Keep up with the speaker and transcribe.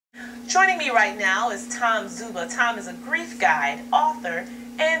Joining me right now is Tom Zuba. Tom is a grief guide, author,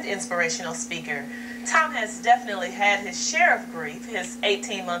 and inspirational speaker. Tom has definitely had his share of grief. His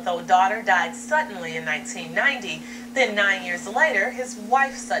 18-month-old daughter died suddenly in 1990. Then 9 years later, his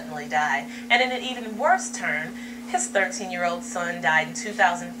wife suddenly died. And in an even worse turn, his 13-year-old son died in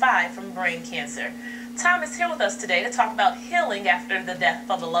 2005 from brain cancer. Tom is here with us today to talk about healing after the death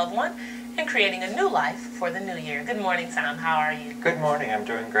of a loved one and creating a new life for the new year. Good morning, Tom. How are you? Good morning. I'm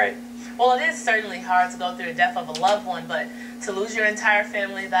doing great. Well, it is certainly hard to go through the death of a loved one, but to lose your entire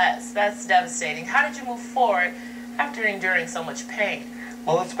family, that's devastating. How did you move forward after enduring so much pain?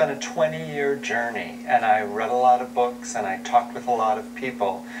 Well, it's been a 20-year journey, and I read a lot of books, and I talked with a lot of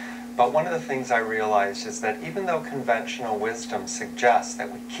people. But one of the things I realized is that even though conventional wisdom suggests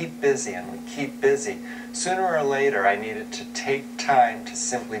that we keep busy and we keep busy, sooner or later I needed to take time to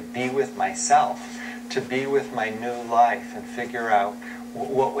simply be with myself, to be with my new life and figure out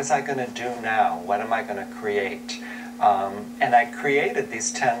what was I going to do now? What am I going to create? And I created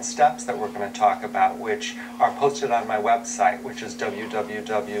these 10 steps that we're going to talk about, which are posted on my website, which is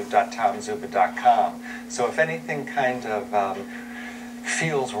www.tomzuba.com. So if anything kind of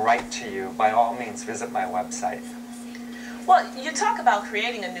feels right to you, by all means visit my website. Well, you talk about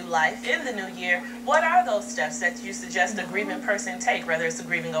creating a new life in the new year. What are those steps that you suggest a grieving person take, whether it's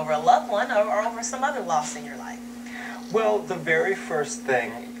grieving over a loved one or over some other loss in your life? Well, the very first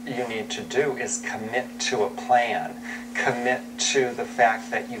thing you need to do is commit to a plan. Commit to the fact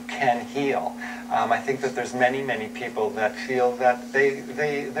that you can heal. I think that there's many people that feel that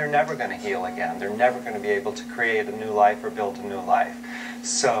they're never going to heal again. They're never going to be able to create a new life or build a new life.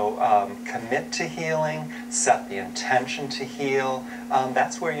 So commit to healing, set the intention to heal.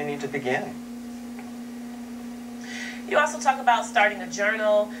 That's where you need to begin. You also talk about starting a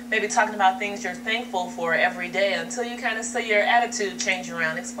journal, maybe talking about things you're thankful for every day until you kind of see your attitude change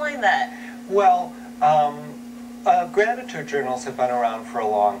around. Explain that. Well, gratitude journals have been around for a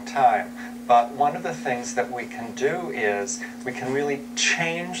long time, but one of the things that we can do is we can really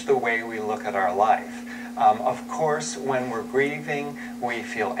change the way we look at our life. Of course, when we're grieving, we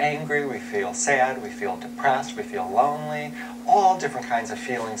feel angry, we feel sad, we feel depressed, we feel lonely, all different kinds of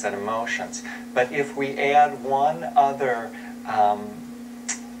feelings and emotions. But if we add one other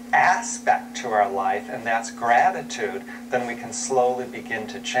aspect to our life, and that's gratitude, then we can slowly begin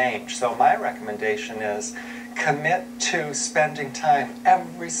to change. So my recommendation is commit to spending time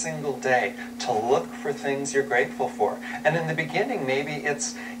every single day to look for things you're grateful for. And in the beginning, maybe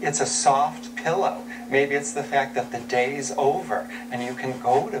it's a soft pillow. Maybe it's the fact that the day's over and you can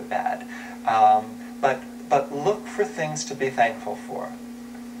go to bed. But look for things to be thankful for.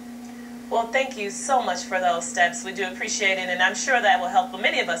 Well, thank you so much for those steps. We do appreciate it, and I'm sure that will help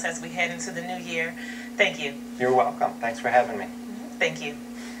many of us as we head into the new year. Thank you. You're welcome. Thanks for having me. Thank you.